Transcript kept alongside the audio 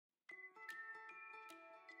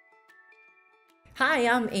Hi,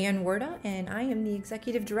 I'm Ann Werda, and I am the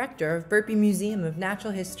Executive Director of Burpee Museum of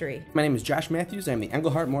Natural History. My name is Josh Matthews. I'm the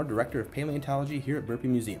Engelhart Moore Director of Paleontology here at Burpee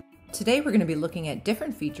Museum. Today we're going to be looking at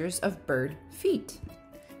different features of bird feet.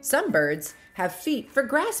 Some birds have feet for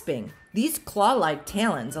grasping. These claw-like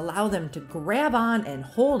talons allow them to grab on and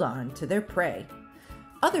hold on to their prey.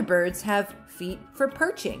 Other birds have feet for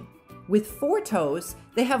perching. With 4 toes,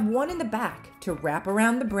 they have one in the back to wrap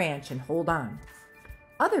around the branch and hold on.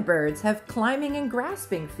 Other birds have climbing and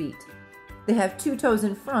grasping feet. They have 2 toes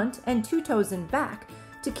in front and 2 toes in back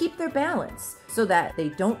to keep their balance so that they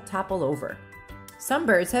don't topple over. Some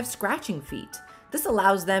birds have scratching feet. This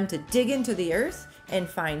allows them to dig into the earth and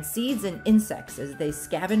find seeds and insects as they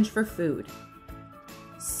scavenge for food.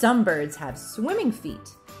 Some birds have swimming feet.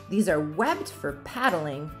 These are webbed for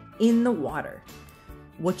paddling in the water.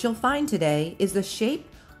 What you'll find today is the shape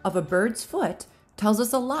of a bird's foot tells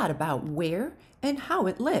us a lot about where and how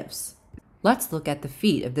it lives. Let's look at the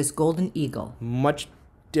feet of this golden eagle. Much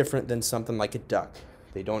different than something like a duck.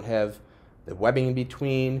 They don't have the webbing in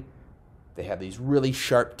between. They have these really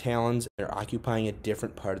sharp talons. They're occupying a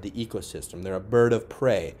different part of the ecosystem. They're a bird of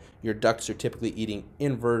prey. Your ducks are typically eating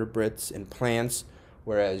invertebrates and plants,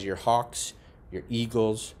 whereas your hawks, your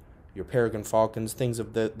eagles, your peregrine falcons, things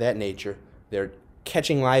of that nature, they're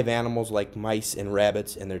catching live animals like mice and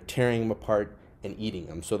rabbits, and they're tearing them apart and eating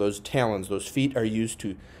them. So those talons, those feet are used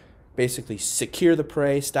to basically secure the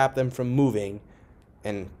prey, stop them from moving,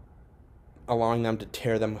 and allowing them to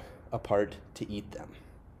tear them apart to eat them.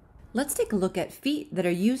 Let's take a look at feet that are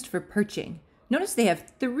used for perching. Notice they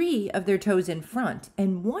have 3 of their toes in front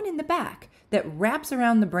and 1 in the back that wraps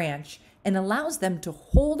around the branch and allows them to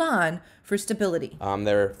hold on for stability.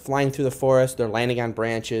 They're flying through the forest, they're landing on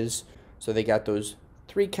branches, so they got those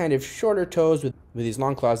 3 kind of shorter toes with these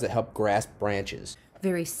long claws that help grasp branches.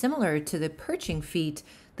 Very similar to the perching feet,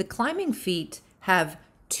 the climbing feet have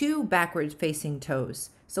 2 backward facing toes.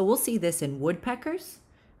 So we'll see this in woodpeckers.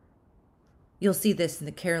 You'll see this in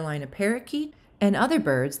the Carolina parakeet and other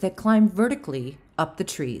birds that climb vertically up the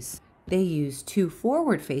trees. They use 2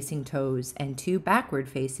 forward-facing toes and 2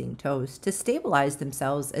 backward-facing toes to stabilize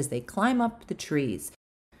themselves as they climb up the trees.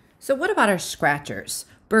 So what about our scratchers?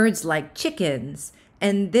 Birds like chickens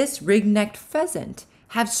and this ring-necked pheasant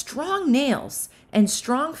have strong nails and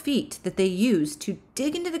strong feet that they use to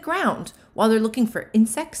dig into the ground while they're looking for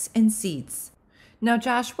insects and seeds. Now,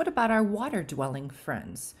 Josh, what about our water-dwelling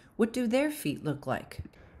friends? What do their feet look like?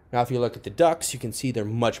 Now, if you look at the ducks, you can see they're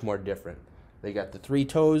much more different. They got the 3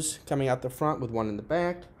 toes coming out the front with 1 in the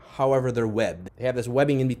back. However, they're webbed. They have this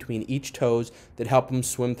webbing in between each toes that help them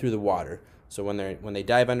swim through the water. So when they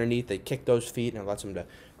dive underneath, they kick those feet and it lets them to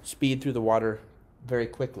speed through the water very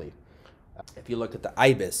quickly. If you look at the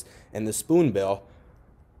ibis and the spoonbill,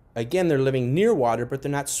 again, they're living near water, but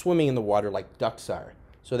they're not swimming in the water like ducks are.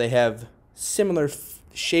 So they have similar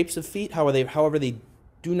shapes of feet, however, they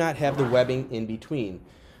do not have the webbing in between.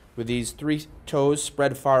 With these 3 toes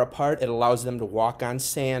spread far apart, it allows them to walk on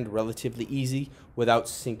sand relatively easy without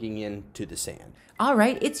sinking into the sand. All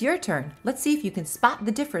right, it's your turn. Let's see if you can spot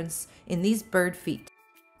the difference in these bird feet.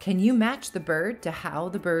 Can you match the bird to how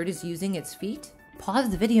the bird is using its feet?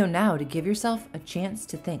 Pause the video now to give yourself a chance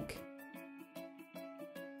to think.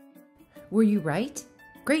 Were you right?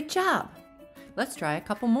 Great job! Let's try a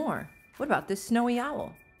couple more. What about this snowy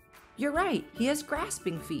owl? You're right, he has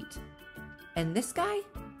grasping feet. And this guy?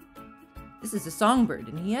 This is a songbird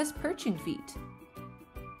and he has perching feet.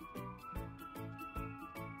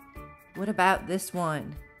 What about this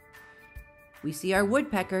one? We see our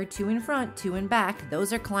woodpecker, 2 in front, 2 in back.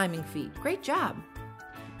 Those are climbing feet. Great job.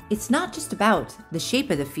 It's not just about the shape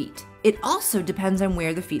of the feet. It also depends on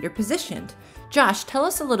where the feet are positioned. Josh, tell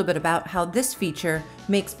us a little bit about how this feature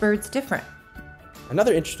makes birds different.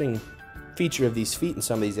 Another interesting feature of these feet in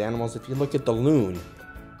some of these animals, if you look at the loon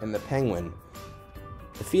and the penguin,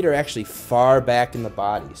 the feet are actually far back in the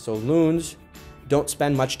body. So loons don't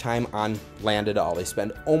spend much time on land at all. They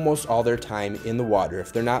spend almost all their time in the water.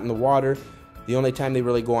 If they're not in the water, the only time they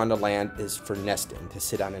really go onto land is for nesting, to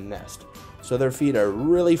sit on a nest. So their feet are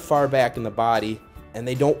really far back in the body, and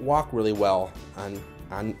they don't walk really well on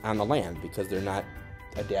the land because they're not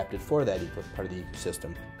adapted for that part of the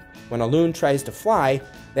ecosystem. When a loon tries to fly,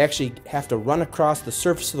 they actually have to run across the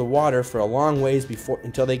surface of the water for a long ways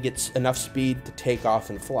until they get enough speed to take off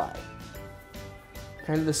and fly.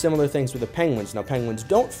 Kind of the similar things with the penguins. Now, penguins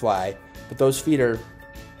don't fly, but those feet are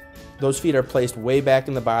placed way back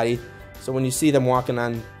in the body, so when you see them walking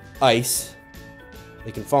on ice,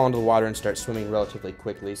 they can fall into the water and start swimming relatively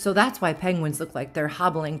quickly. So that's why penguins look like they're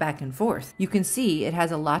hobbling back and forth. You can see it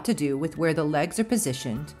has a lot to do with where the legs are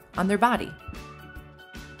positioned on their body.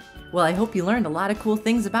 Well, I hope you learned a lot of cool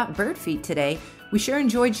things about bird feet today. We sure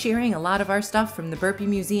enjoyed sharing a lot of our stuff from the Burpee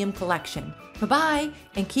Museum collection. Bye-bye,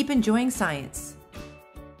 and keep enjoying science.